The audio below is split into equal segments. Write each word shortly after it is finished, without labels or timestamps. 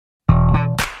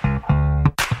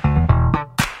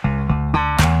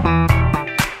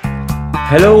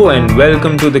Hello and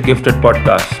welcome to the Gifted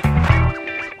Podcast.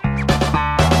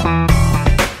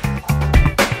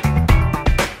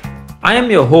 I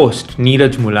am your host,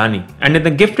 Niraj Mulani, and in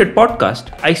the Gifted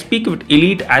Podcast, I speak with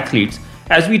elite athletes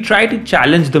as we try to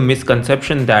challenge the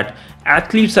misconception that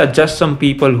athletes are just some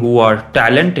people who are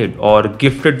talented or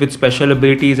gifted with special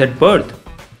abilities at birth.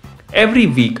 Every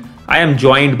week, I am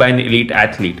joined by an elite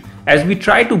athlete as we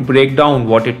try to break down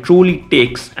what it truly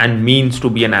takes and means to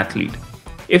be an athlete.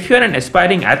 If you're an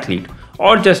aspiring athlete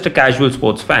or just a casual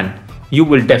sports fan, you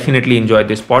will definitely enjoy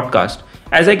this podcast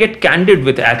as I get candid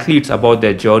with athletes about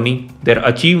their journey, their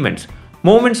achievements,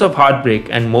 moments of heartbreak,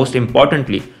 and most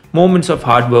importantly, moments of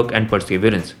hard work and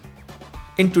perseverance.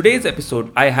 In today's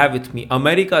episode, I have with me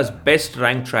America's best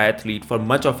ranked triathlete for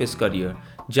much of his career,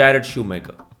 Jarrod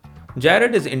Shoemaker.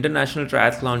 Jarrod is International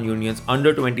Triathlon Union's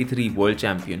Under-23 World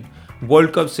Champion,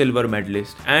 World Cup silver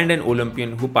medalist, and an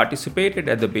Olympian who participated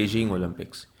at the Beijing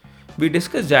Olympics. We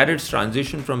discuss Jarrod's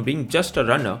transition from being just a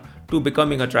runner to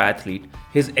becoming a triathlete,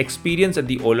 his experience at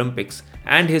the Olympics,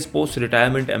 and his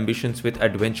post-retirement ambitions with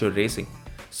adventure racing.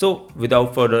 So,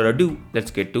 without further ado,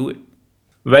 let's get to it.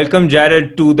 Welcome,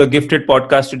 Jarrod, to the Gifted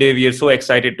Podcast today. We are so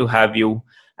excited to have you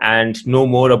and know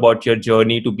more about your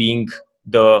journey to being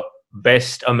the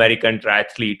best American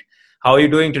triathlete. How are you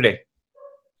doing today?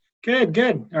 Good.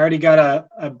 I already got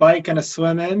a bike and a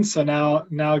swim in, so now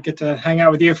I get to hang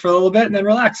out with you for a little bit and then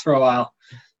relax for a while.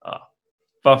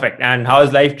 Perfect. And how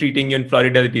is life treating you in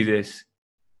Florida these days?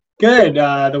 Good.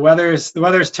 The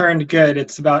weather's turned good.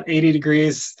 It's about 80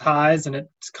 degrees highs and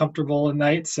it's comfortable at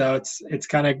night. So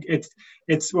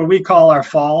it's what we call our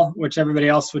fall, which everybody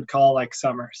else would call like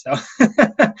summer. So,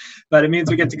 but it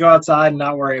means we get to go outside and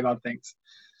not worry about things.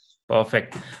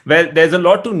 Perfect. Well, there's a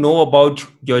lot to know about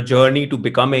your journey to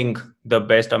becoming the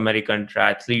best American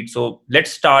triathlete. So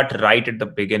let's start right at the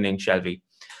beginning, shall we?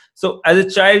 So as a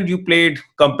child, you played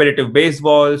competitive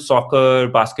baseball, soccer,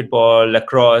 basketball,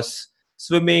 lacrosse,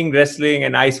 swimming, wrestling,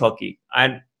 and ice hockey.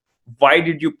 And why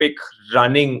did you pick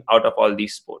running out of all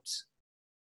these sports?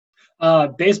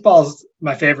 Baseball's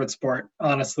my favorite sport,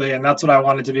 honestly, and that's what I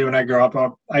wanted to do when I grew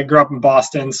up. I grew up in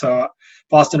Boston, so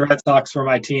Boston Red Sox were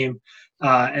my team.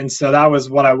 And so that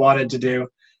was what I wanted to do.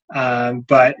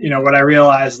 But, what I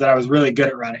realized that I was really good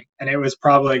at running, and it was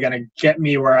probably going to get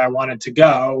me where I wanted to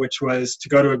go, which was to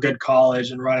go to a good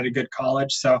college and run at a good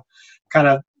college. So kind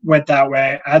of went that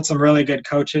way. I had some really good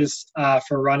coaches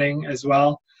for running as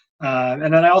well.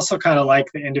 And then I also kind of like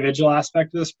the individual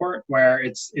aspect of the sport where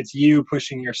it's you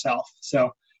pushing yourself. So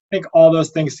I think all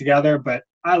those things together, but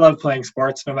I love playing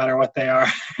sports no matter what they are.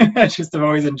 I just have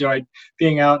always enjoyed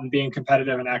being out and being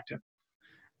competitive and active.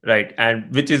 Right.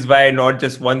 And which is why not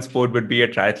just one sport would be a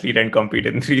triathlete and compete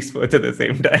in three sports at the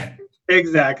same time.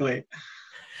 Exactly.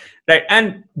 Right.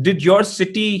 And did your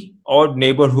city or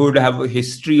neighborhood have a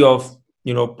history of,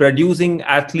 producing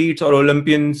athletes or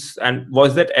Olympians? And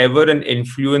was that ever an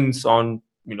influence on,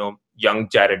 young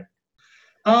Jarrod?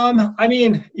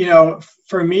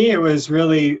 For me, it was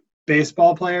really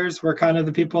baseball players were kind of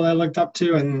the people I looked up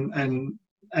to.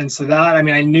 And so that,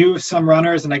 I knew some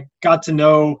runners and I got to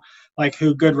know like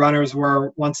who good runners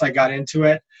were once I got into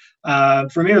it.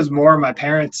 For me, it was more my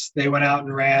parents. They went out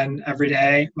and ran every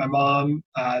day. My mom,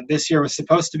 this year was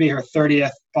supposed to be her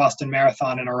 30th Boston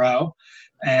Marathon in a row.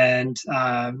 And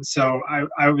so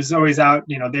I was always out,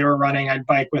 they were running, I'd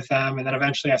bike with them. And then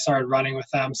eventually I started running with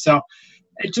them. So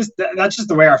that's just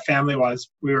the way our family was.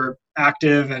 We were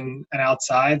active and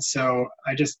outside. So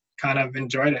I just kind of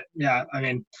enjoyed it. Yeah.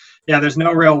 There's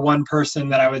no real one person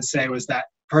that I would say was that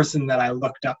person that I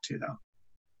looked up to, though.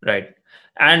 Right.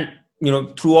 And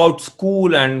throughout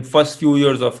school and first few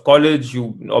years of college,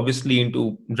 you obviously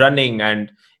into running,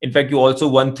 and in fact you also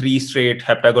won 3 straight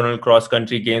heptagonal cross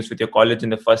country games with your college in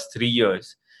the first 3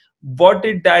 years. What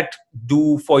did that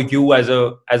do for you as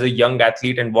a young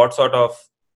athlete, and what sort of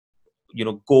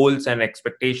goals and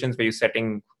expectations were you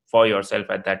setting for yourself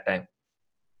at that time?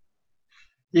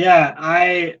 Yeah,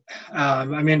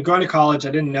 going to college,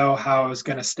 I didn't know how I was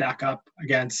going to stack up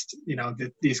against,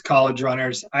 these college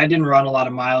runners. I didn't run a lot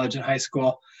of mileage in high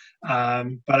school,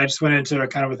 but I just went into it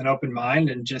kind of with an open mind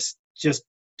and just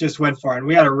went for it. And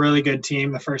we had a really good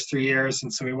team the first 3 years,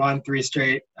 and so we won 3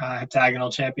 straight heptagonal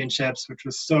championships, which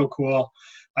was so cool.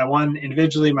 I won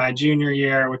individually my junior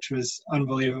year, which was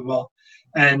unbelievable.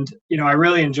 And, I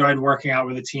really enjoyed working out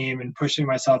with a team and pushing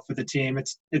myself with the team.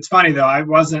 It's funny though, I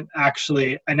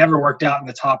never worked out in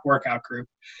the top workout group.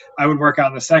 I would work out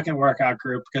in the second workout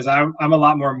group because I'm a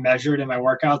lot more measured in my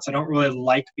workouts. I don't really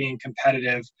like being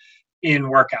competitive in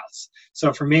workouts.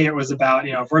 So for me, it was about,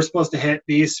 if we're supposed to hit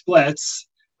these splits,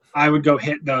 I would go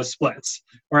hit those splits.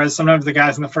 Whereas sometimes the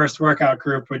guys in the first workout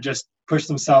group would just push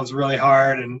themselves really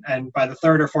hard. And by the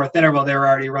third or fourth interval, they were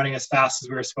already running as fast as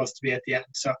we were supposed to be at the end.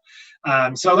 So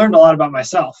I learned a lot about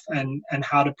myself and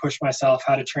how to push myself,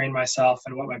 how to train myself,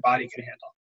 and what my body could handle.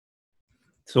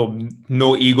 So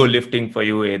no ego lifting for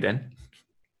you, then?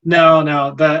 No.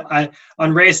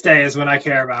 On race day is when I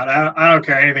care about. I don't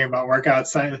care anything about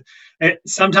workouts.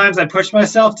 Sometimes I push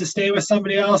myself to stay with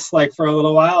somebody else, like for a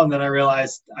little while, and then I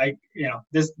realized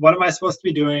what am I supposed to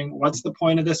be doing? What's the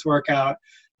point of this workout?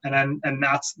 And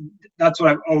that's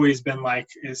what I've always been like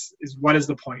is what is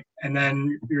the point? And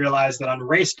then you realize that on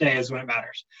race day is when it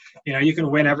matters. You can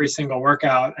win every single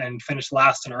workout and finish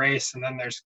last in a race, and then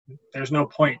there's no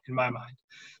point in my mind.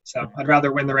 So I'd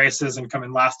rather win the races and come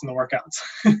in last in the workouts.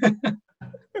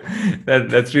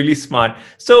 That's really smart.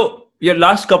 So your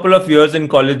last couple of years in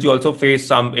college, you also faced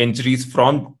some injuries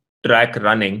from track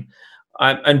running.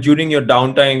 And during your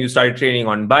downtime, you started training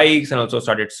on bikes and also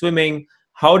started swimming.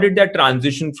 How did that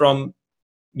transition from,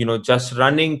 just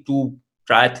running to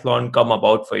triathlon come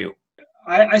about for you?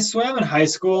 I swam in high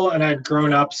school and I'd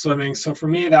grown up swimming. So for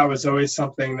me, that was always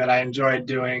something that I enjoyed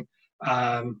doing.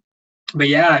 But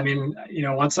yeah,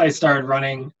 once I started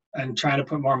running and trying to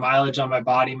put more mileage on my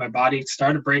body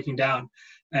started breaking down,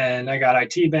 and I got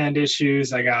IT band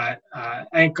issues. I got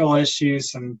ankle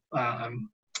issues, some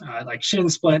like shin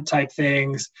splint type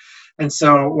things. And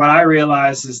so what I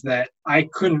realized is that I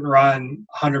couldn't run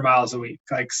 100 miles a week.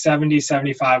 Like 70,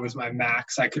 75 was my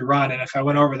max I could run. And if I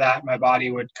went over that, my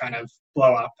body would kind of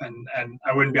blow up and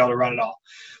I wouldn't be able to run at all.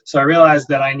 So I realized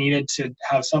that I needed to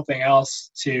have something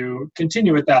else to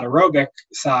continue with that aerobic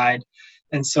side.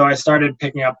 And so I started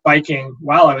picking up biking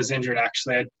while I was injured,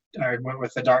 actually. I went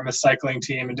with the Dartmouth cycling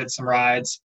team and did some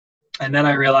rides. And then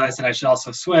I realized that I should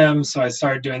also swim. So I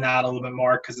started doing that a little bit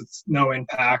more because it's no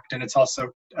impact and it's also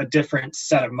a different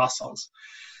set of muscles.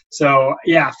 So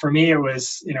yeah, for me, it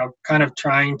was, kind of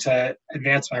trying to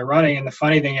advance my running. And the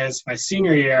funny thing is my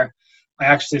senior year, I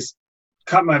actually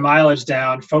cut my mileage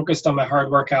down, focused on my hard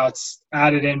workouts,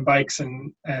 added in bikes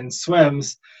and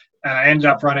swims. And I ended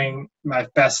up running my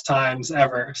best times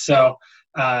ever. So,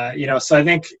 so I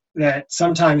think that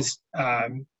sometimes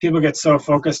people get so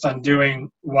focused on doing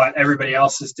what everybody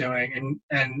else is doing,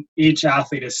 and each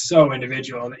athlete is so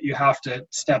individual that you have to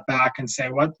step back and say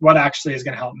what actually is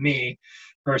going to help me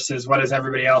versus what is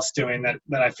everybody else doing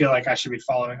that I feel like I should be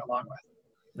following along with.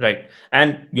 Right.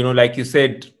 And, like you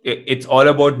said, it's all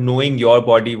about knowing your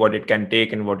body, what it can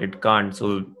take and what it can't.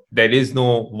 So there is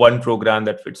no one program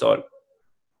that fits all.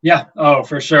 Yeah. Oh,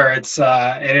 for sure. It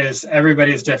is.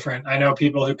 Everybody's different. I know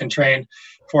people who can train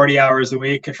 40 hours a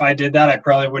week. If I did that, I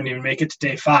probably wouldn't even make it to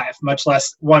day 5, much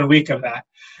less 1 week of that.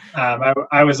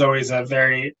 I was always a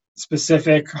very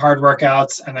specific hard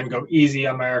workouts and then go easy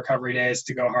on my recovery days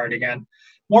to go hard again.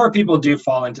 More people do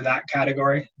fall into that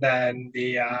category than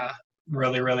the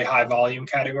really, really high volume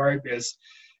category because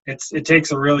it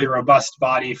takes a really robust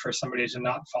body for somebody to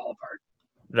not fall apart.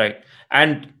 Right.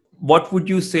 And what would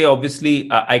you say? Obviously,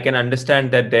 I can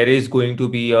understand that there is going to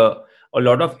be a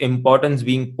lot of importance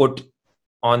being put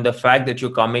on the fact that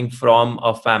you're coming from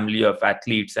a family of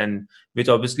athletes, and which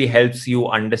obviously helps you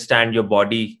understand your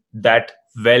body that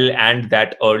well and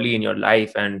that early in your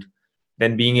life, and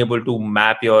then being able to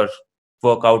map your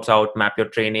workouts out, map your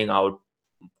training out.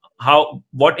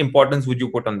 What importance would you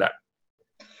put on that?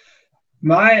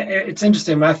 It's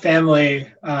interesting. My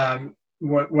family,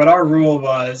 what our rule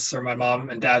was, or my mom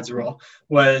and dad's rule,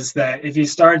 was that if you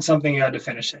started something, you had to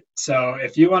finish it. So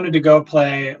if you wanted to go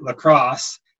play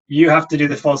lacrosse, you have to do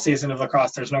the full season of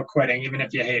lacrosse. There's no quitting, even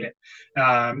if you hate it.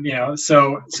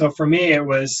 So for me, it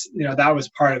was, that was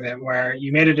part of it, where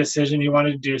you made a decision, you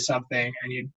wanted to do something,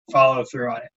 and you follow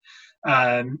through on it.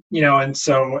 And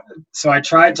so I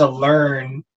tried to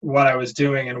learn what I was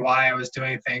doing and why I was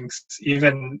doing things.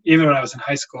 Even when I was in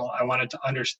high school, I wanted to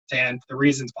understand the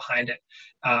reasons behind it,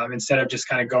 instead of just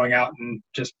kind of going out and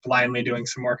just blindly doing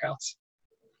some workouts.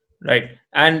 Right.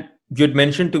 And you'd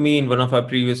mentioned to me in one of our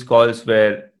previous calls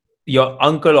where your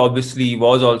uncle obviously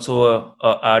was also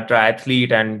a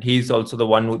triathlete, and he's also the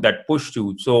one that pushed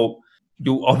you. So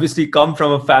you obviously come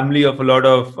from a family of a lot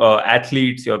of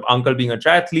athletes, your uncle being a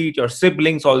triathlete, your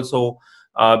siblings also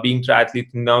being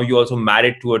triathletes. Now you also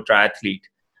married to a triathlete.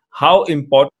 How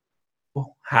important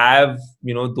have,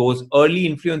 those early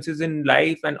influences in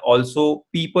life and also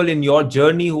people in your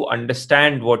journey who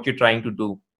understand what you're trying to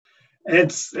do?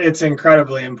 It's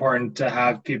incredibly important to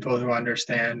have people who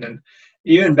understand. And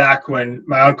even back when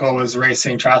my uncle was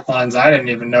racing triathlons, I didn't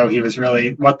even know he was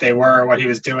really what they were or what he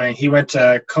was doing. He went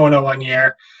to Kona one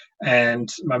year and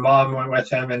my mom went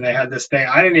with him, and they had this thing.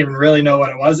 I didn't even really know what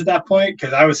it was at that point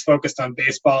because I was focused on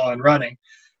baseball and running.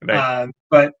 Right.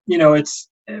 But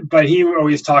but he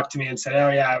always talked to me and said, "Oh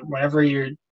yeah, whenever you're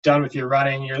done with your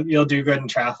running, you'll do good in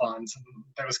triathlons." And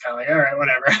I was kind of like, all right,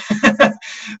 whatever.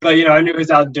 But I knew he was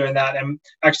out doing that. And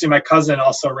actually, my cousin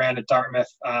also ran at Dartmouth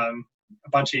a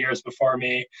bunch of years before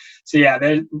me. So yeah,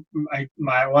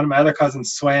 one of my other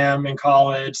cousins swam in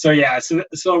college. So yeah,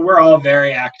 so we're all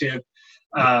very active.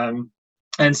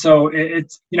 And so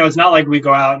it's it's not like we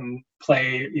go out and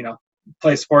play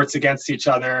sports against each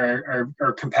other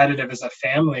or competitive as a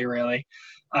family, really.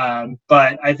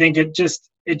 But I think it just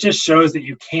shows that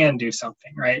you can do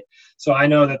something, right? So I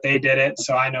know that they did it,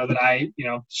 so I know that I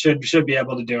should be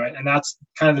able to do it. And that's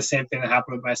kind of the same thing that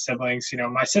happened with my siblings.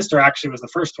 My sister actually was the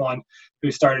first one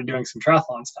who started doing some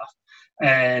triathlon stuff,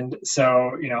 and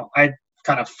so I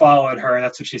kind of followed her.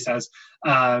 That's what she says.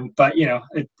 But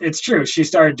it's true. She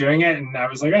started doing it, and I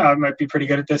was like, oh, I might be pretty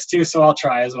good at this too, so I'll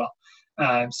try as well.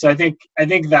 So I think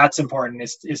that's important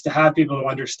is to have people who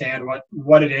understand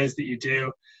what it is that you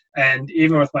do. And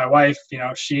even with my wife,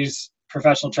 she's a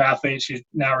professional triathlete. She's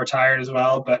now retired as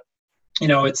well, but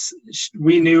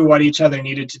we knew what each other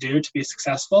needed to do to be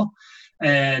successful.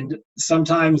 And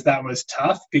sometimes that was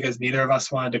tough because neither of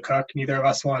us wanted to cook, neither of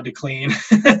us wanted to clean.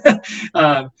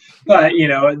 But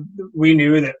we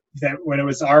knew that when it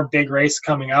was our big race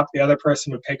coming up, the other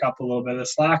person would pick up a little bit of the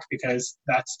slack because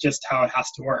that's just how it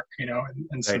has to work,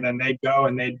 and so then they'd go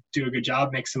and they'd do a good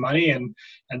job, make some money, and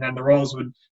then the roles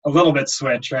would a little bit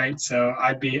switch, right? So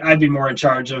I'd be more in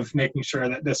charge of making sure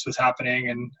that this was happening,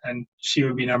 and she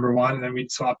would be number one, and then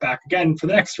we'd swap back again for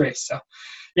the next race. So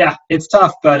yeah, it's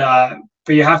tough, but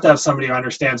you have to have somebody who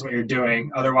understands what you're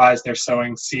doing. Otherwise, they're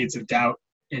sowing seeds of doubt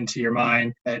into your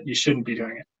mind that you shouldn't be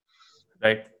doing it.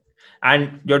 Right.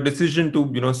 And your decision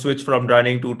to, switch from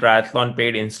running to triathlon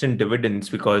paid instant dividends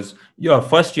because your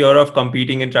first year of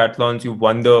competing in triathlons, you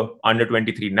won the under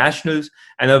 23 nationals.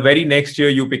 And the very next year,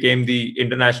 you became the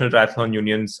International Triathlon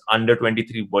Union's under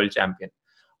 23 world champion.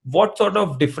 What sort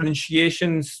of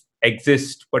differentiations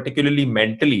exist, particularly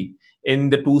mentally, in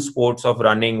the two sports of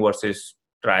running versus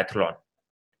triathlon?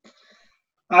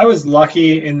 I was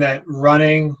lucky in that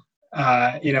running,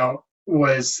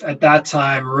 was at that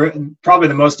time probably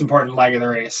the most important leg of the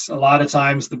race. A lot of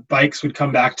times the bikes would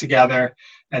come back together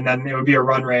and then it would be a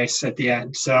run race at the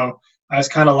end. So I was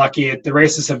kind of lucky. The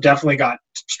races have definitely got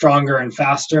stronger and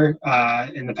faster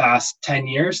in the past 10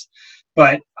 years.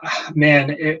 But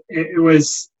man, it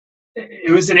was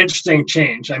an interesting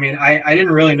change. I mean, I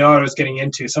didn't really know what I was getting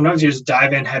into. Sometimes you just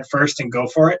dive in head first and go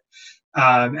for it.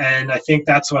 And I think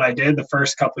that's what I did the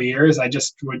first couple of years. I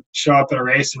just would show up at a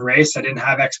race and race. I didn't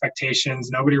have expectations.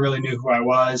 Nobody really knew who I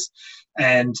was.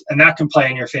 And that can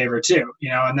play in your favor too,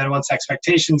 and then once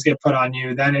expectations get put on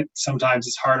you, then sometimes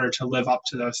it's harder to live up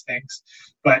to those things.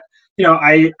 But,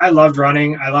 I loved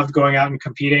running. I loved going out and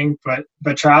competing, but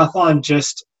triathlon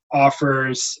just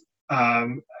offers,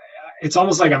 it's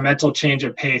almost like a mental change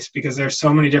of pace because there's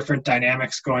so many different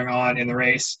dynamics going on in the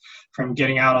race, from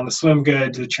getting out on the swim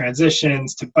good to the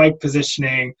transitions to bike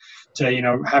positioning to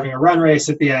having a run race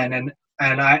at the end, and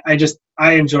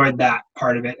I enjoyed that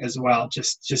part of it as well.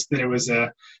 Just that it was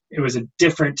a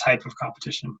different type of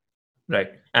competition.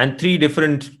 Right, and three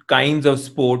different kinds of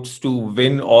sports to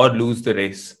win or lose the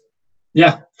race.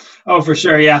 Yeah. Oh, for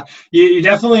sure. Yeah. You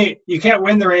definitely, you can't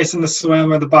win the race on the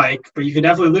swim or the bike, but you can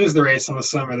definitely lose the race on the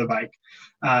swim or the bike.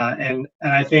 And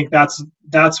I think that's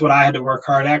what I had to work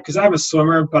hard at because I'm a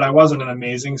swimmer, but I wasn't an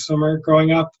amazing swimmer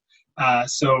growing up.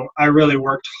 So I really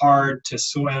worked hard to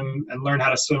swim and learn how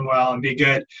to swim well and be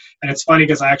good. And it's funny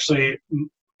because I actually,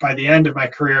 by the end of my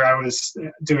career, I was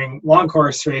doing long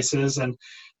course races and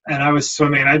I was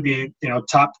swimming, and I'd be,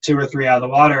 top 2 or 3 out of the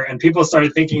water, and people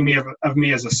started thinking of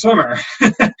me as a swimmer,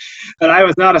 but I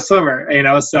was not a swimmer,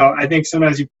 So I think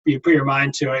sometimes you put your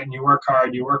mind to it and you work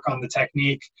hard, you work on the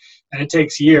technique, and it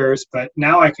takes years. But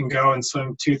now I can go and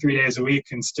swim 2-3 days a week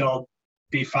and still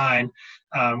be fine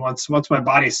once my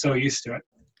body's so used to it.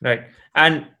 Right.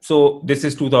 And so this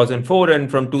is 2004,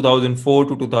 and from 2004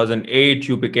 to 2008,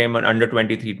 you became an under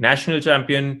 23 national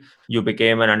champion. You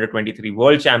became an under 23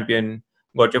 world champion.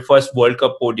 Got your first World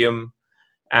Cup podium,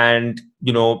 and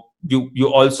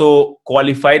you also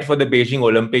qualified for the Beijing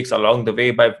Olympics along the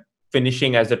way by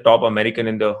finishing as the top American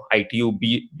in the ITU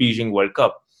Beijing World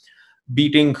Cup,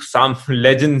 beating some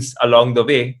legends along the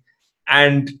way.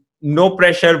 And no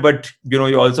pressure, but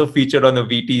you also featured on the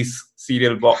VT's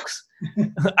cereal box.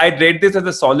 I'd rate this as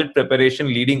a solid preparation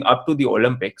leading up to the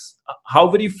Olympics.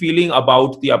 How were you feeling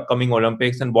about the upcoming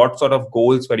Olympics, and what sort of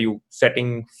goals were you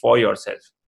setting for yourself?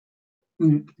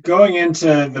 going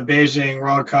into the Beijing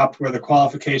World Cup where the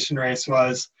qualification race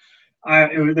was,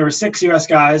 there were 6 U.S.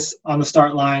 guys on the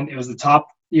start line. It was the top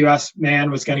U.S.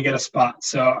 man was going to get a spot.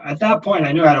 So at that point,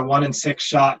 I knew I had a 1 in 6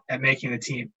 shot at making the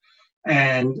team.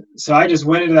 And so I just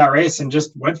went into that race and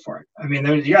just went for it. I mean,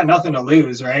 you got nothing to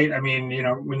lose, right? I mean, you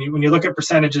know, when you look at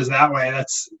percentages that way,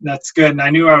 that's good. And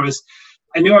I knew I was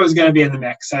going to be in the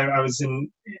mix. I was in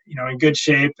good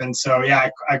shape. And so, yeah,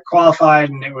 I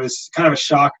qualified, and it was kind of a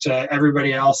shock to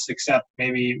everybody else except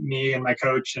maybe me and my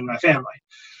coach and my family.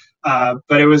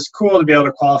 But it was cool to be able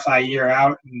to qualify a year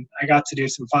out, and I got to do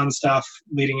some fun stuff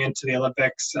leading into the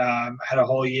Olympics. I had a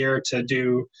whole year to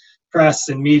do press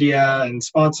and media and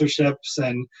sponsorships,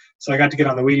 and so I got to get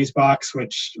on the Wheaties box,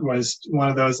 which was one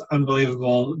of those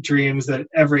unbelievable dreams that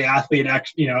every athlete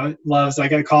loves. I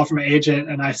got a call from an agent,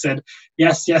 and I said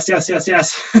yes. And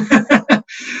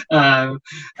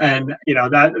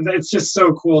that it's just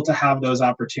so cool to have those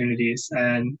opportunities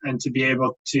and to be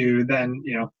able to then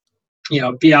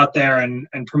be out there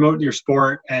and promote your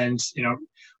sport. And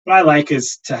what I like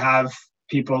is to have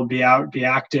people be out, be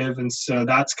active. And so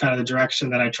that's kind of the direction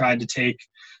that I tried to take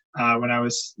when I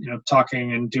was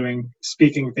talking and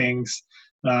speaking things.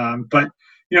 But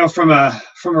from a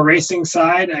racing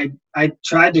side, I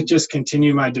tried to just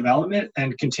continue my development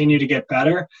and continue to get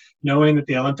better, knowing that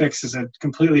the Olympics is a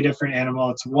completely different animal.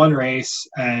 It's one race,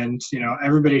 and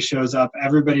everybody shows up,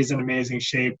 everybody's in amazing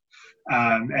shape,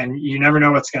 and you never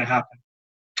know what's going to happen.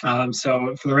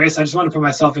 So for the race, I just wanted to put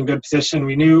myself in good position.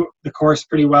 We knew the course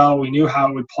pretty well. We knew how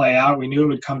it would play out. We knew it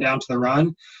would come down to the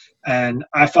run, and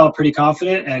I felt pretty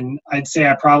confident. And I'd say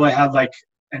I probably had like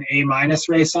an A-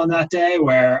 race on that day,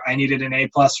 where I needed an A+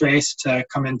 race to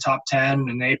come in top 10,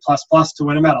 and A++ to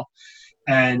win a medal.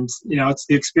 And it's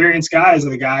the experienced guys are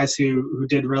the guys who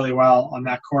did really well on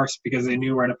that course because they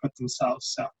knew where to put themselves.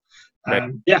 So.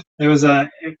 Right. It was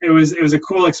a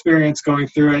cool experience going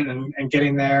through it and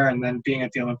getting there, and then being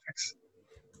at the Olympics.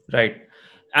 Right.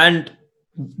 And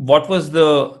what was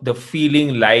the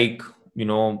feeling like,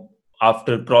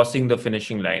 after crossing the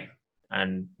finishing line?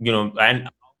 And, and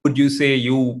would you say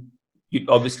you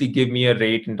obviously give me a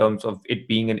rate in terms of it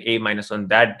being an A- on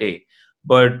that day,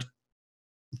 but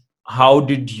how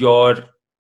did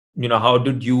how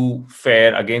did you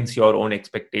fare against your own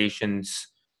expectations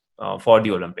for the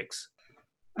Olympics?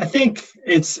 I think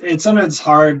it's sometimes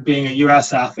hard being a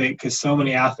U.S. athlete because so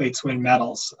many athletes win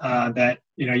medals that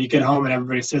you get home and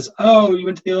everybody says, "Oh, you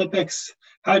went to the Olympics.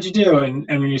 How'd you do?" And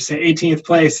when you say 18th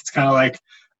place, it's kind of like,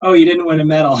 "Oh, you didn't win a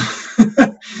medal,"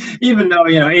 even though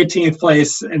 18th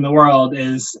place in the world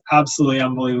is absolutely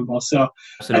unbelievable. So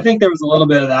absolutely. I think there was a little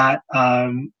bit of that.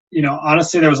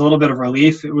 Honestly, there was a little bit of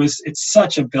relief. It's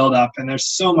such a buildup, and there's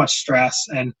so much stress,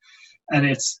 and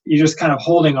you're just kind of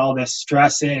holding all this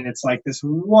stress in. It's like this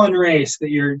one race that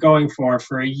you're going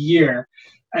for a year.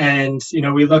 And,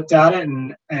 we looked at it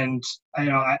and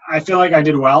I feel like I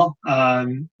did well.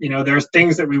 There's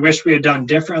things that we wish we had done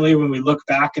differently when we look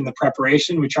back in the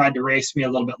preparation. We tried to race me a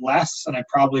little bit less, and I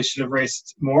probably should have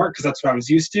raced more because that's what I was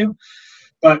used to.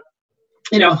 But,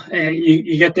 you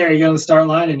get there, you get on the start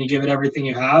line, and you give it everything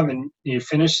you have, and you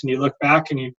finish, and you look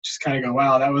back and you just kind of go,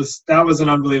 wow, that was an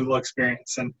unbelievable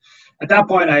experience. And at that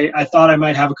point, I thought I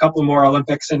might have a couple more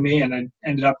Olympics in me, and I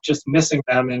ended up just missing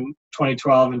them in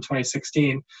 2012 and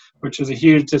 2016, which was a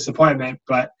huge disappointment.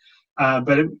 But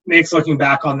it makes looking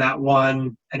back on that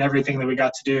one and everything that we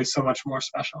got to do so much more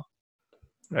special.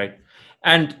 Right.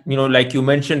 And, like you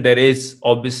mentioned, there is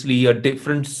obviously a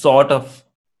different sort of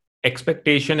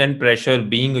expectation and pressure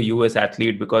being a US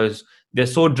athlete, because they're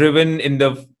so driven in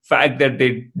the fact that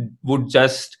they would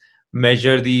just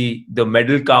measure the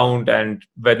medal count and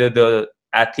whether the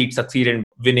athlete succeed in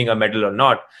winning a medal or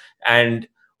not. And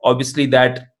obviously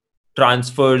that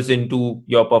transfers into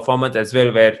your performance as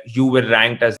well, where you were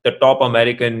ranked as the top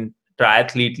American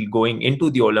triathlete going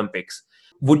into the Olympics.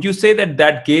 Would you say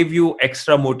that gave you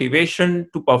extra motivation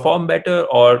to perform better,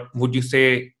 or would you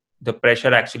say the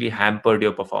pressure actually hampered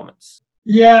your performance?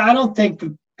 Yeah, I don't think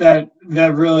that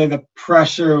really the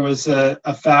pressure was a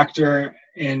factor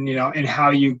in in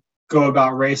how you go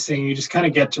about racing. You just kind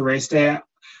of get to race day.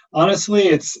 Honestly,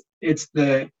 it's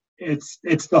the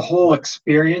whole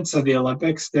experience of the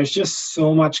Olympics. There's just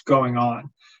so much going on.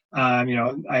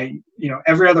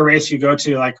 Every other race you go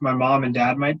to, like my mom and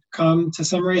dad might come to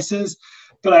some races,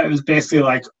 but it was basically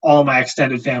like all my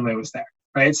extended family was there.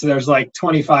 Right. So there's like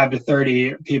 25 to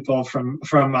 30 people from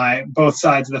my both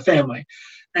sides of the family.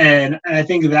 And I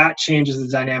think that changes the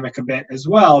dynamic a bit as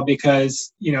well,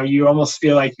 because, you almost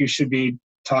feel like you should be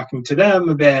talking to them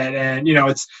a bit. And,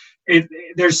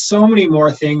 there's so many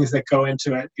more things that go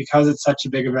into it because it's such a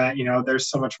big event. There's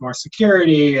so much more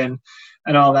security, and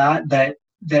and all that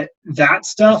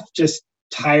stuff just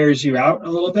tires you out a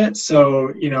little bit.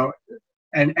 So,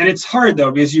 and it's hard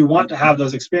though, because you want to have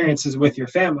those experiences with your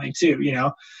family too,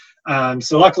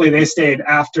 so luckily they stayed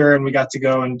after and we got to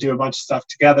go and do a bunch of stuff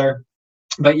together.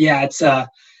 But yeah, it's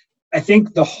I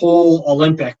think the whole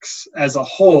Olympics as a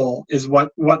whole is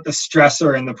what the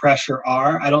stressor and the pressure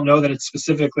are. I don't know that it's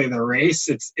specifically the race.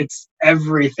 It's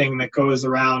everything that goes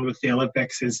around with the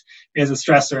Olympics is a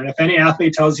stressor. And if any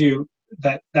athlete tells you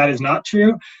that is not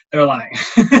true, they're lying.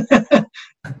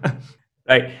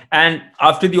 Right. And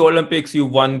after the Olympics, you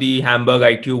won the Hamburg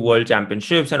ITU World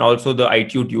Championships and also the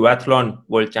ITU Duathlon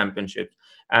World Championships,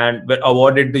 and were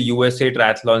awarded the USA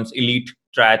Triathlon's Elite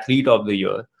Triathlete of the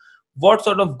Year. What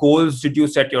sort of goals did you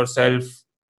set yourself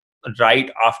right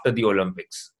after the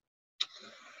Olympics?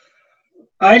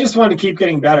 I just wanted to keep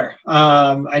getting better.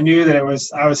 I knew that I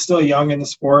was still young in the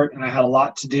sport and I had a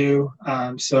lot to do.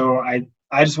 So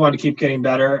I just wanted to keep getting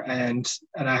better, and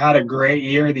I had a great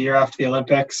year. The year after the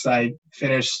Olympics, I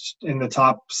finished in the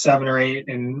top 7 or 8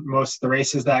 in most of the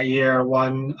races that year.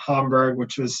 Won Hamburg,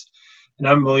 which was an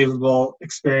unbelievable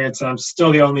experience. And I'm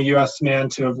still the only U.S. man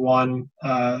to have won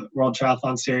World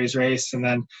Triathlon Series race. And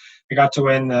then I got to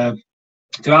win the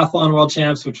Triathlon World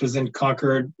Champs, which was in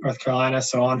Concord, North Carolina,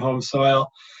 so on home soil.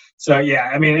 So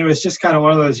yeah, I mean, it was just kind of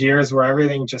one of those years where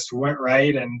everything just went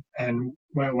right and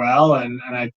went well,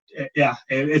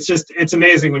 it's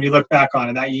amazing when you look back on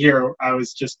it. That year, I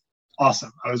was just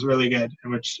awesome. I was really good,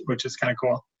 and which is kind of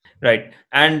cool. Right.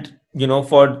 And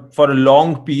for a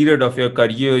long period of your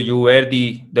career, you were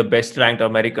the best ranked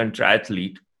American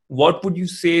triathlete. What would you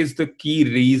say is the key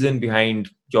reason behind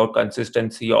your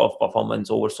consistency of performance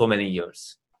over so many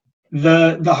years?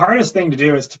 The hardest thing to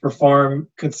do is to perform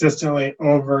consistently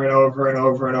over and over and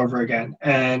over and over again.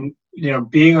 And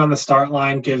being on the start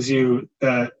line gives you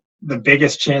the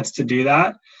biggest chance to do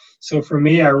that. So for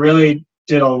me, I really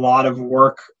did a lot of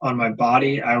work on my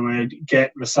body. I would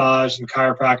get massage and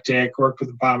chiropractic, worked with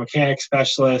a biomechanics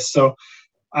specialist. So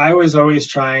I was always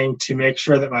trying to make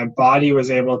sure that my body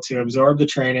was able to absorb the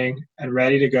training and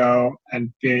ready to go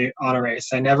and be on a race.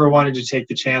 I never wanted to take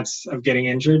the chance of getting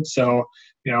injured. So,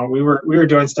 we were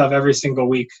doing stuff every single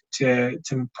week to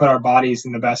put our bodies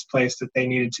in the best place that they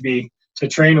needed to be to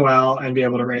train well and be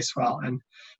able to race well. And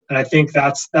I think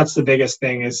that's the biggest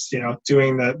thing is,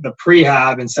 doing the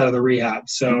prehab instead of the rehab.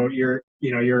 So you're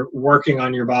working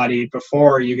on your body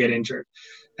before you get injured.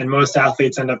 And most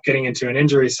athletes end up getting into an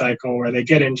injury cycle where they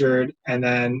get injured and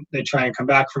then they try and come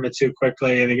back from it too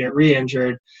quickly. They get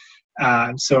re-injured.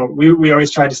 So we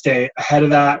always tried to stay ahead of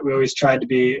that. We always tried to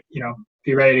be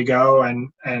ready to go. And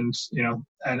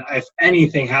if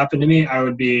anything happened to me, I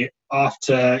would be off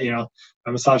to,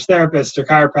 a massage therapist or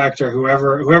chiropractor,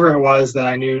 whoever it was that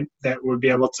I knew that would be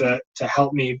able to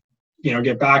help me,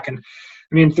 get back. And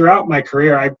I mean, throughout my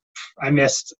career, I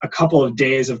missed a couple of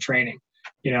days of training,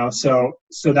 so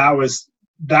that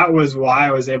was why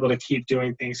I was able to keep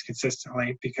doing things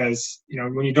consistently, because,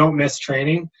 when you don't miss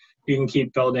training, you can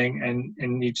keep building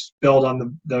and you just build on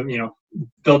the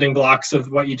building blocks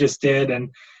of what you just did and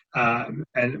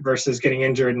versus getting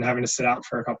injured and having to sit out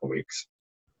for a couple of weeks.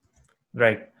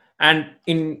 Right. And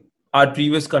in our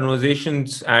previous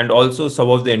conversations and also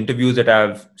some of the interviews that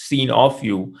I've seen of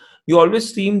you, you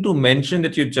always seem to mention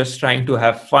that you're just trying to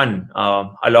have fun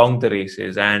along the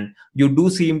races. And you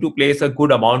do seem to place a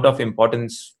good amount of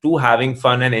importance to having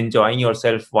fun and enjoying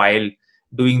yourself while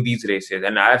doing these races.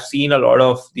 And I've seen a lot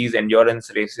of these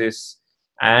endurance races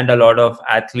and a lot of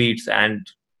athletes, and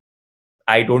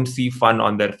I don't see fun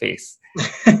on their face.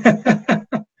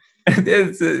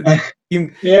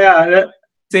 Yeah.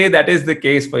 Say that is the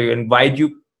case for you, and why do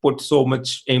you put so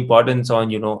much importance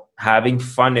on having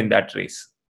fun in that race?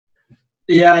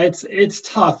 Yeah, it's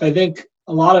tough. I think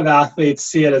a lot of athletes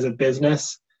see it as a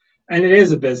business, and it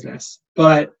is a business,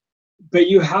 but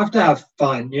you have to have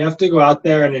fun. You have to go out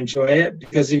there and enjoy it,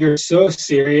 because if you're so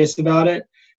serious about it,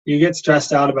 you get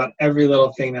stressed out about every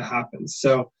little thing that happens.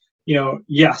 So,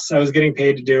 yes, I was getting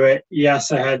paid to do it.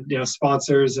 Yes, I had,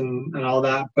 sponsors and all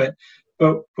that, but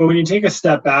when you take a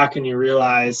step back and you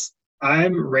realize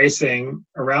I'm racing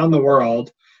around the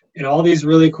world in all these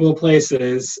really cool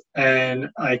places, and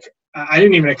like, I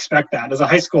didn't even expect that. As a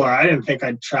high schooler, I didn't think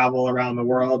I'd travel around the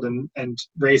world and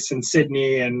race in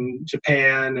Sydney and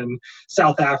Japan and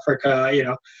South Africa.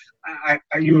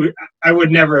 I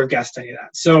would never have guessed any of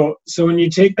that. So when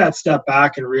you take that step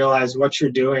back and realize what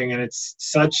you're doing, and it's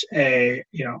such a,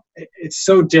 it's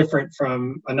so different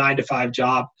from a 9-to-5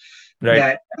 job,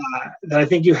 right, that I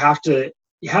think you have to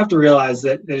realize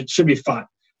that it should be fun,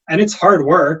 and it's hard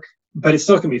work, but it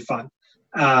still can be fun.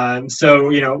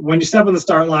 So when you step on the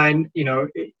start line,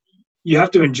 you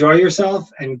have to enjoy yourself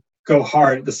and go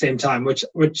hard at the same time, which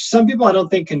some people I don't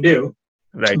think can do.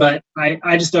 Right. But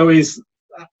I just always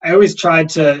tried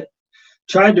to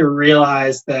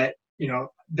realize that,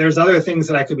 there's other things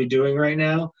that I could be doing right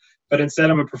now, but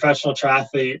instead I'm a professional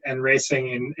triathlete and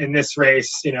racing in this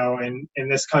race, in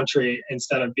this country,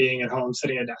 instead of being at home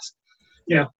sitting at a desk.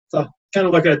 So kind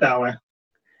of look at it that way.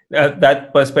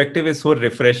 That perspective is so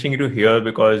refreshing to hear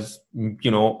because,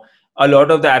 a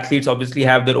lot of the athletes obviously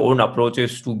have their own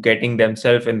approaches to getting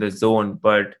themselves in the zone.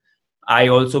 But I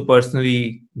also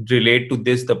personally relate to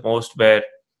this the most, where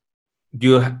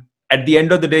you, at the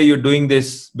end of the day, you're doing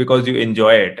this because you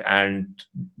enjoy it. And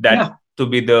that to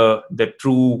be the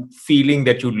true feeling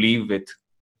that you leave with.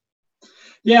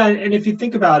 Yeah. And if you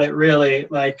think about it, really,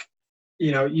 like,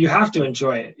 you have to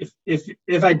enjoy it.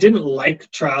 If I didn't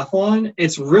like triathlon,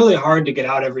 it's really hard to get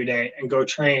out every day and go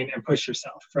train and push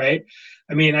yourself, right?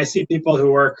 I mean, I see people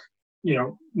who work,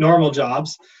 normal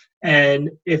jobs, and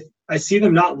if I see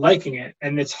them not liking it,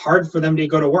 and it's hard for them to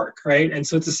go to work, right? And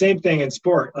so it's the same thing in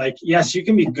sport. Like, yes, you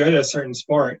can be good at a certain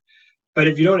sport, but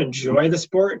if you don't enjoy the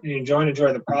sport and you don't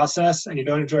enjoy the process and you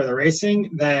don't enjoy the racing,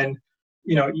 then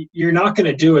you're not going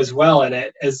to do as well in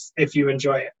it as if you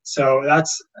enjoy it. So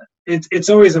it's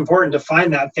always important to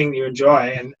find that thing that you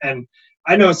enjoy. And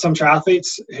I know some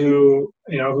triathletes who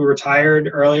retired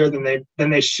earlier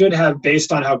than they should have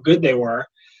based on how good they were,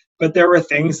 but there were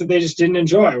things that they just didn't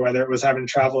enjoy, whether it was having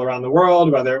to travel around the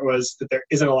world, whether it was that there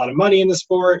isn't a lot of money in the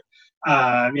sport,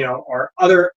 or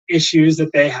other issues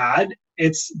that they had.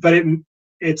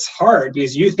 It's hard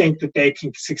because you think that they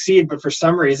can succeed, but for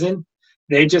some reason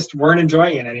they just weren't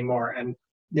enjoying it anymore. And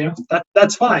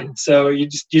that's fine. So you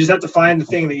just have to find the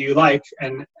thing that you like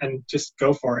and just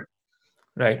go for it.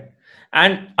 Right.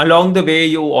 And along the way,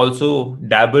 you also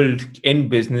dabbled in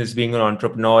business, being an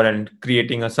entrepreneur and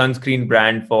creating a sunscreen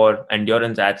brand for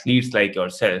endurance athletes like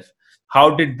yourself.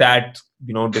 How did that,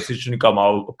 decision come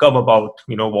about,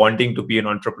 wanting to be an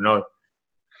entrepreneur?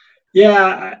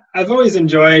 Yeah, I've always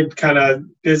enjoyed kind of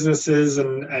businesses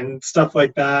and stuff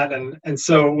like that. And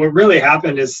so what really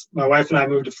happened is my wife and I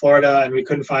moved to Florida and we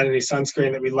couldn't find any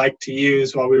sunscreen that we liked to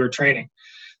use while we were training.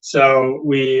 So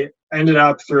we ended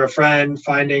up through a friend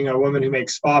finding a woman who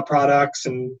makes spa products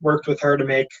and worked with her to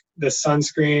make this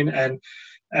sunscreen.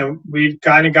 And we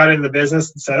kind of got into the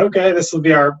business and said, okay, this will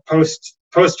be our post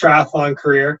triathlon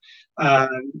career,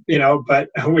 but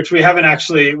which we haven't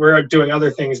actually, we're doing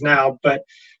other things now, but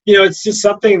it's just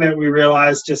something that we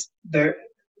realized just that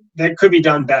could be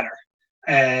done better.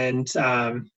 And,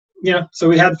 so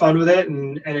we had fun with it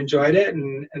and enjoyed it,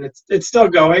 and it's still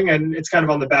going, and it's kind of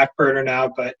on the back burner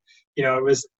now, but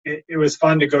it was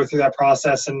fun to go through that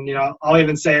process. And, I'll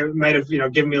even say it might have,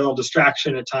 given me a little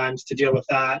distraction at times to deal with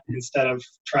that instead of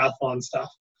triathlon stuff.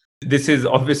 This is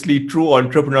obviously true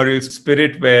entrepreneurial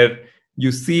spirit, where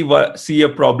you see a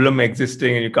problem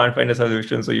existing and you can't find a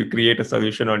solution, so you create a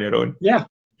solution on your own. Yeah.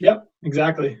 Yep,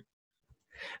 exactly.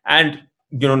 And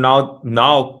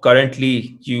now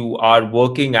currently you are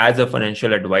working as a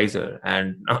financial advisor,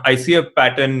 and I see a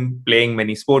pattern: playing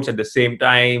many sports at the same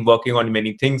time, working on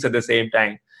many things at the same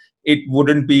time. It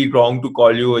wouldn't be wrong to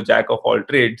call you a jack of all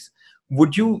trades.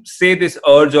 Would you say this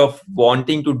urge of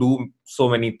wanting to do so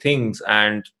many things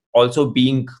and also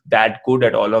being that good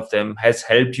at all of them has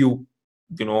helped you,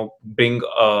 bring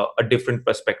a different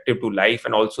perspective to life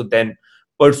and also then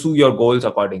pursue your goals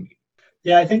accordingly?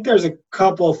 Yeah, I think there's a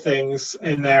couple things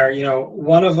in there.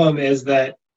 One of them is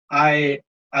that I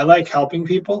like helping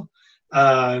people.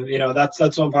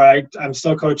 That's one part. I'm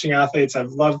still coaching athletes.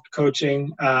 I've loved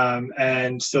coaching.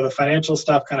 And so the financial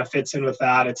stuff kind of fits in with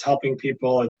that. It's helping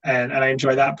people, and I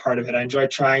enjoy that part of it. I enjoy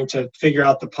trying to figure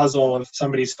out the puzzle of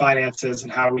somebody's finances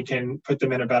and how we can put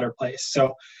them in a better place.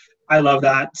 So I love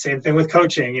that. Same thing with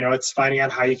coaching. It's finding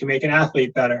out how you can make an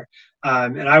athlete better.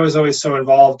 And I was always so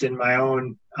involved in my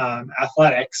own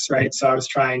athletics, right? So I was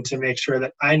trying to make sure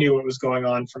that I knew what was going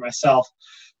on for myself,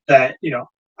 that,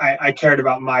 I cared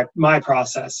about my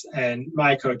process and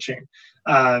my coaching.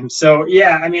 So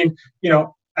yeah, I mean,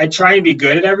 I try and be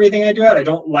good at everything I do. I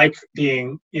don't like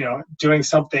being, doing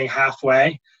something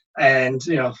halfway. And,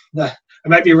 I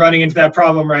might be running into that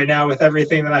problem right now with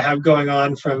everything that I have going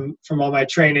on from all my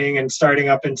training and starting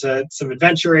up into some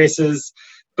adventure races.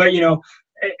 But,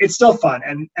 it's still fun.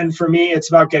 And for me, it's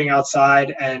about getting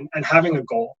outside and having a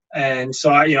goal. And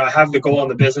so I have the goal on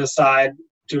the business side,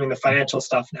 doing the financial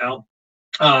stuff now.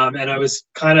 And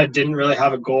I didn't really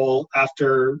have a goal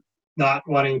after not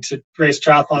wanting to race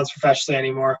triathlons professionally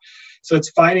anymore. So it's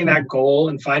finding that goal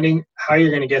and finding how you're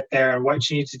going to get there and what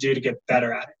you need to do to get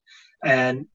better at it.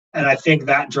 And And I think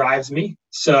that drives me.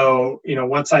 So,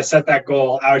 once I set that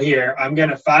goal out here, I'm going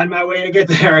to find my way to get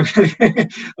there. I'm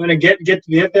going to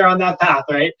get there on that path.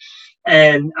 Right.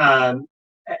 And,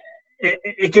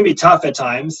 it can be tough at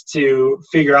times to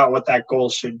figure out what that goal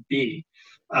should be.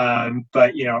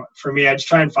 But for me, I just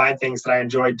try and find things that I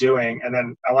enjoy doing, and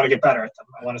then I want to get better at them.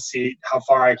 I want to see how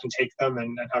far I can take them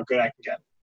and how good I can get.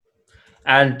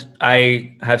 And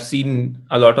I have seen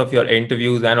a lot of your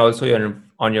interviews and also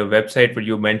on your website where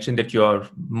you mentioned that your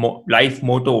life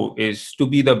motto is to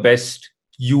be the best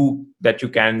you that you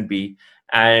can be.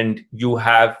 And you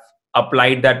have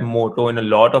applied that motto in a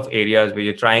lot of areas where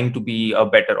you're trying to be a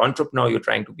better entrepreneur, you're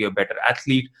trying to be a better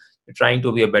athlete, you're trying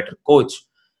to be a better coach.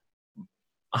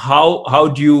 How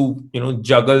do you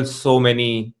juggle so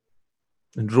many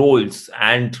roles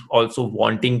and also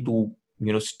wanting to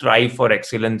strive for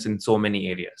excellence in so many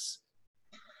areas?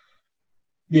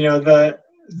 I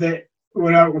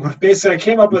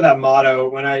came up with that motto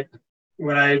when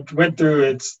I went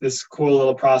through this cool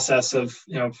little process of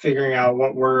figuring out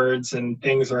what words and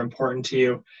things are important to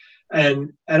you,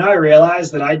 and I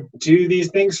realized that I do these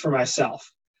things for myself,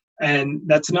 and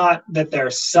that's not that they're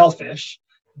selfish,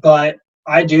 but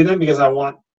I do them because I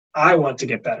want to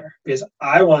get better, because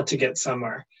I want to get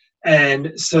somewhere.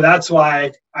 And so that's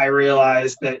why I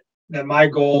realized that my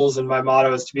goals and my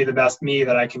motto is to be the best me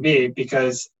that I can be,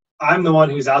 because I'm the one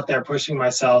who's out there pushing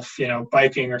myself,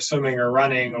 biking or swimming or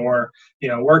running or,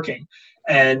 working.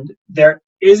 And there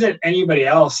isn't anybody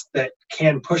else that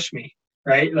can push me,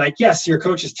 right? Like, yes, your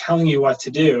coach is telling you what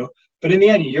to do, but in the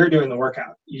end, you're doing the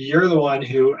workout. You're the one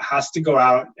who has to go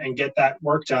out and get that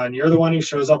work done. You're the one who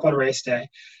shows up on race day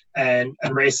and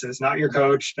races, not your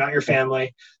coach, not your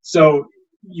family. So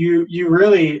you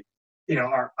really,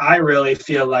 I really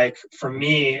feel like, for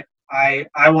me, I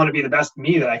want to be the best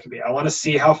me that I can be. I want to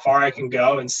see how far I can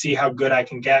go and see how good I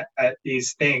can get at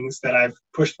these things that I've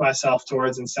pushed myself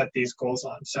towards and set these goals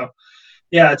on. So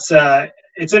yeah,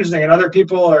 it's interesting, and other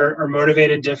people are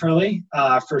motivated differently,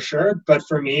 for sure. But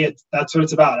for me, that's what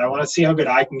it's about. I want to see how good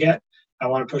I can get. I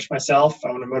want to push myself.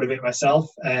 I want to motivate myself.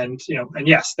 And, and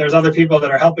yes, there's other people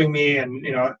that are helping me, and,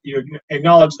 you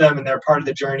acknowledge them and they're part of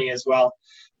the journey as well.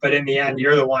 But in the end,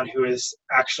 you're the one who is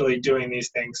actually doing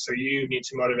these things. So you need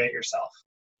to motivate yourself.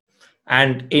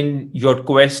 And in your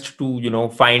quest to,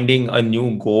 finding a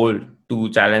new goal to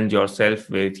challenge yourself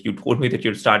with, you told me that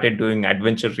you started doing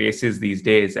adventure races these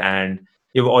days. And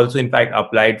you've also, in fact,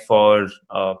 applied for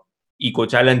Eco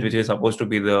Challenge, which is supposed to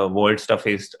be the world's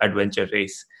toughest adventure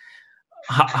race.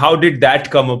 How did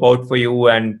that come about for you?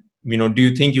 And, do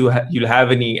you think you'll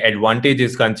have any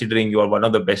advantages, considering you are one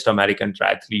of the best American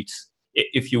triathletes,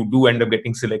 if you do end up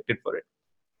getting selected for it?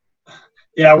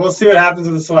 Yeah, we'll see what happens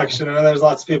with the selection. I know there's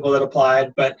lots of people that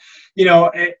applied, but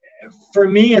for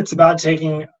me, it's about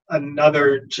taking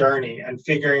another journey and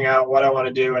figuring out what I want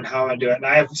to do and how I want to do it. And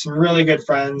I have some really good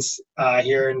friends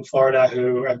here in Florida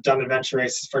who have done adventure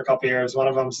races for a couple of years. One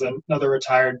of them's another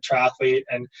retired triathlete,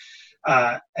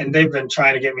 and they've been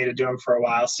trying to get me to do them for a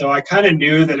while. So I kind of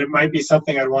knew that it might be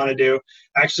something I'd want to do.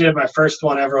 I actually did my first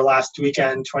one ever last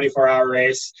weekend, 24-hour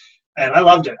race. And I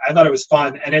loved it. I thought it was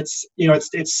fun. And it's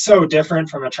so different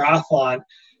from a triathlon,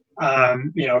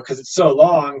 because it's so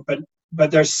long, but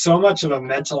there's so much of a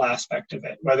mental aspect of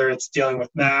it, whether it's dealing with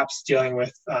maps, dealing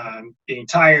with being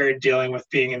tired, dealing with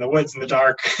being in the woods in the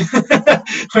dark,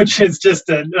 which is just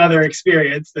another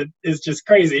experience that is just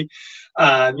crazy.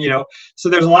 So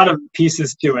there's a lot of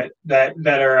pieces to it that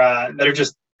are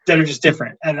just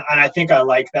different. And I think I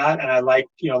like that. And I like,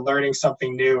 learning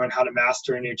something new and how to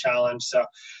master a new challenge. So,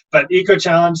 but Eco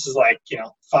Challenge is like,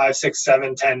 5, 6,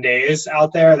 7, 10 days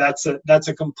out there. That's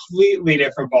a completely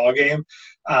different ballgame.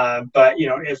 But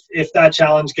if that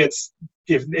challenge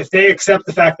if they accept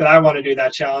the fact that I want to do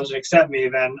that challenge and accept me,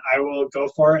 then I will go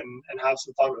for it and have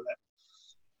some fun with it.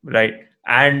 Right.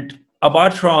 And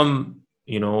apart from,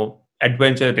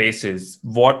 adventure races,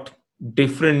 what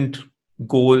different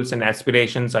goals and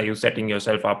aspirations are you setting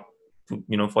yourself up to,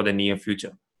 for the near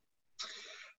future?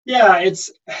 Yeah,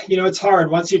 it's hard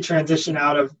once you transition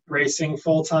out of racing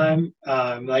full time.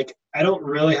 Like, I don't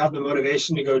really have the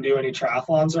motivation to go do any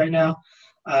triathlons right now.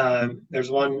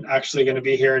 There's one actually going to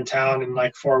be here in town in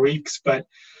like 4 weeks, but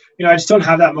I just don't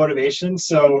have that motivation.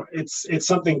 So it's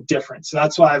something different. So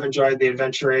that's why I've enjoyed the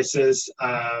adventure races.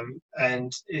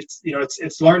 And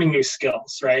it's learning new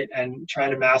skills, right? And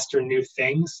trying to master new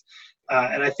things.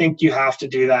 And I think you have to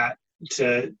do that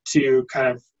to kind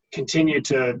of continue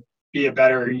to be a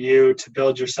better you, to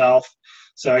build yourself.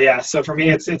 So yeah, so for me,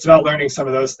 it's about learning some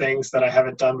of those things that I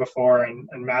haven't done before and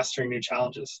mastering new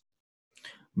challenges.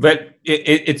 Well,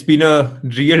 it's been a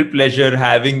real pleasure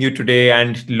having you today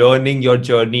and learning your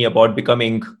journey about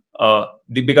becoming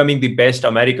the best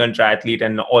American triathlete,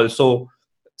 and also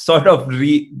sort of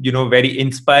very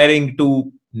inspiring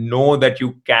to know that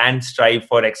you can strive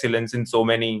for excellence in so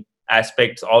many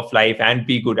aspects of life and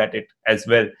be good at it as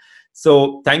well.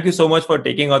 So thank you so much for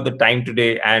taking out the time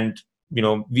today, and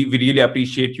we really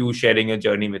appreciate you sharing your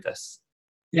journey with us.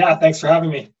 Yeah, thanks for having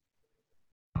me.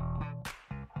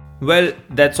 Well,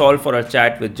 that's all for our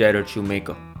chat with Jarrod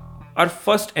Shoemaker, our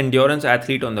first endurance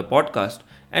athlete on the podcast,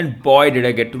 and boy did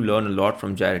I get to learn a lot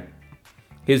from Jarrod.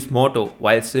 His motto,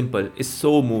 while simple, is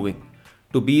so moving: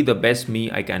 to be the best me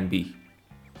I can be.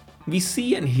 We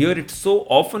see and hear it so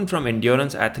often from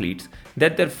endurance athletes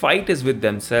that their fight is with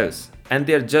themselves and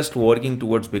they are just working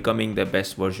towards becoming their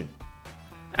best version.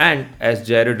 And as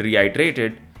Jarrod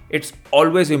reiterated, it's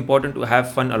always important to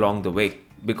have fun along the way,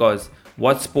 because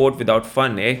what's sport without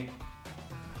fun, eh?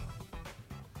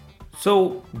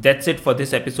 So that's it for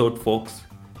this episode, folks.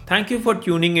 Thank you for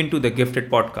tuning into the Gifted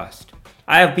podcast.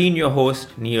 I have been your host,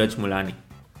 Niraj Mulani.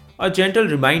 A gentle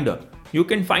reminder, you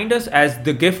can find us as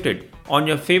The Gifted on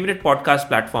your favorite podcast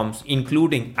platforms,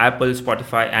 including Apple,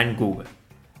 Spotify, and Google.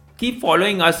 Keep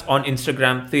following us on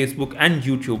Instagram, Facebook, and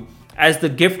YouTube as The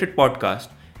Gifted Podcast,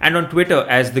 and on Twitter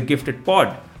as The Gifted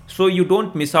Pod, so you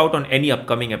don't miss out on any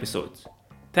upcoming episodes.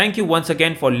 Thank you once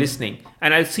again for listening,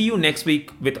 and I'll see you next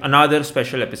week with another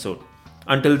special episode.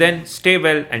 Until then, stay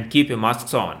well and keep your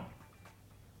masks on.